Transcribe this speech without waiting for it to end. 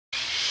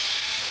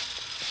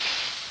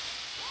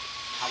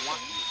I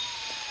want you.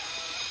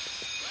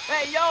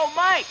 Hey, yo,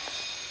 Mike!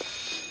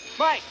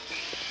 Mike!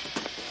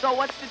 So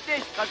what's the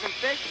dish, cousin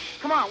Fish?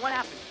 Come on, what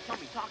happened? Tell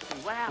me, talk to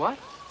me, what happened? What?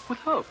 With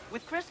who?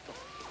 With Crystal.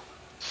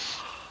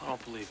 I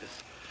don't believe this.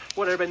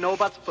 What, everybody know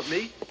about this but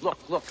me?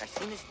 Look, I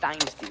seen this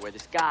dynasty where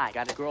this guy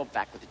got a girl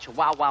back with a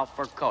Chihuahua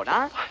fur coat,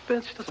 huh?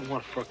 Vince, she doesn't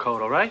want a fur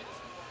coat, all right?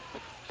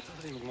 She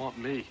doesn't even want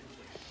me.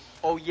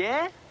 Oh,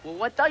 yeah? Well,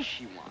 what does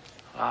she want?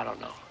 I don't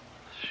know.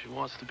 She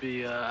wants to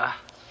be,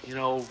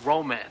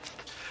 romanced.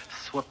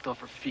 Swept off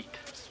her feet.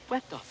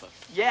 Swept off her?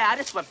 Yeah, I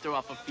just swept her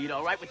off her feet,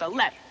 all right, with the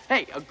left.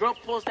 Hey, a girl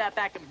pulls that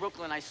back in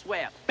Brooklyn, I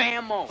swear.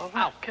 Bam-o. All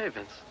right, okay,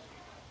 Vince.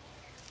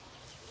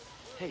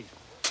 Hey,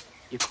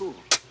 you're cool.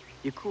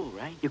 You're cool,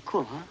 right? You're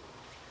cool, huh?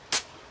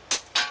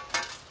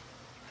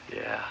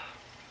 Yeah,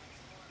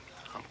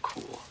 I'm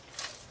cool.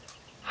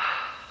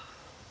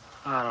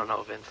 I don't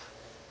know, Vince.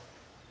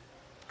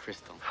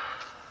 Crystal.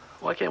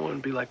 Why can't women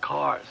be like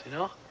cars, you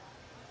know?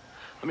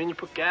 I mean, you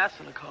put gas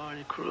in a car and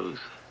you cruise.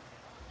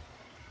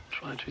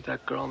 Try and treat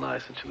that girl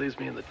nice and she leaves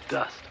me in the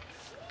dust.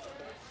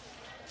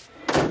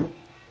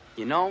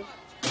 You know,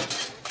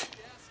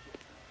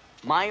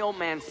 my old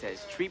man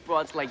says treat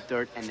broads like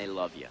dirt and they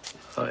love you.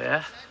 Oh,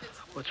 yeah?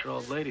 What's your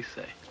old lady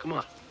say? Come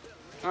on.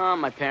 Oh,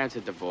 my parents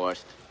are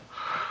divorced.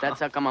 That's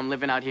how come I'm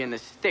living out here in the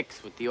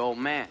sticks with the old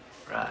man.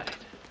 Right.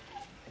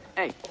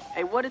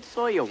 Hey, what did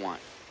Sawyer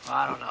want?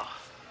 I don't know.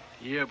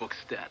 Yearbook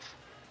stats.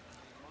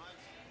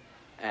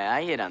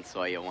 I hit on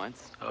Sawyer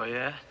once. Oh,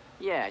 yeah?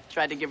 Yeah, I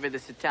tried to give her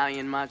this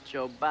Italian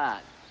macho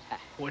bod.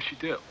 What'd she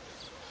do?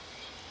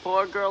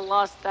 Poor girl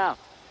lost out.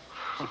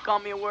 She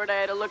called me a word I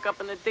had to look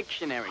up in the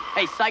dictionary.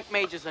 Hey, psych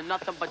majors are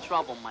nothing but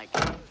trouble, Mike.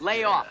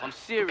 Lay off, I'm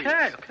serious.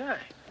 Okay.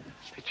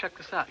 Hey, check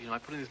this out. You know, I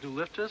put in these new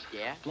lifters.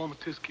 Yeah? Blow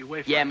Matusky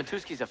away from Yeah, me.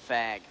 Matusky's a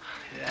fag.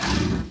 Yeah.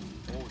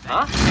 Oh,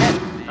 that's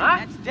death, man. Huh?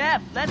 That's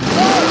death. Let's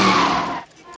go!